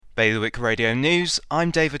Bailiwick Radio News,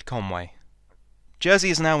 I'm David Conway.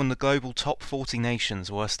 Jersey is now in the global top 40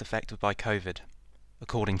 nations worst affected by COVID.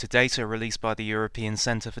 According to data released by the European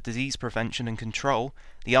Centre for Disease Prevention and Control,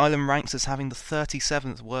 the island ranks as having the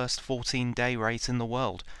 37th worst 14-day rate in the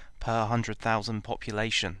world per 100,000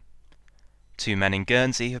 population. 2 men in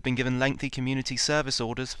Guernsey have been given lengthy community service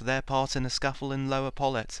orders for their part in a scuffle in Lower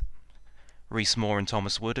Paulet. Rhys Moore and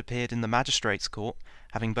Thomas Wood appeared in the Magistrates' Court,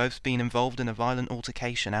 having both been involved in a violent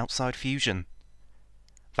altercation outside Fusion.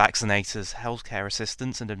 Vaccinators, healthcare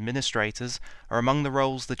assistants and administrators are among the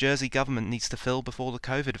roles the Jersey government needs to fill before the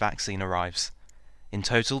COVID vaccine arrives. In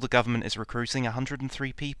total, the government is recruiting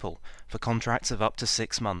 103 people for contracts of up to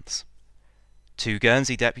 6 months. 2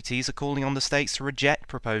 Guernsey deputies are calling on the states to reject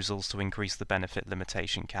proposals to increase the benefit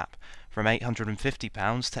limitation cap from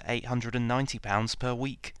 £850 to £890 per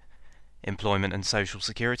week. Employment and Social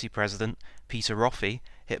Security President Peter Roffey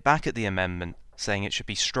hit back at the amendment, saying it should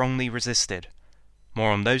be strongly resisted.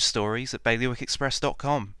 More on those stories at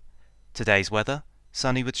bailiwickexpress.com. Today's weather,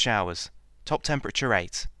 sunny with showers. Top temperature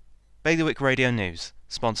 8. Bailiwick Radio News,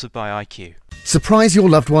 sponsored by IQ. Surprise your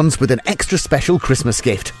loved ones with an extra special Christmas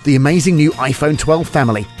gift. The amazing new iPhone 12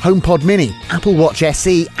 family, HomePod Mini, Apple Watch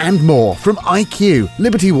SE and more from IQ,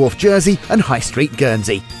 Liberty Wharf, Jersey and High Street,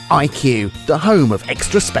 Guernsey. IQ, the home of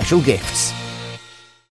extra special gifts.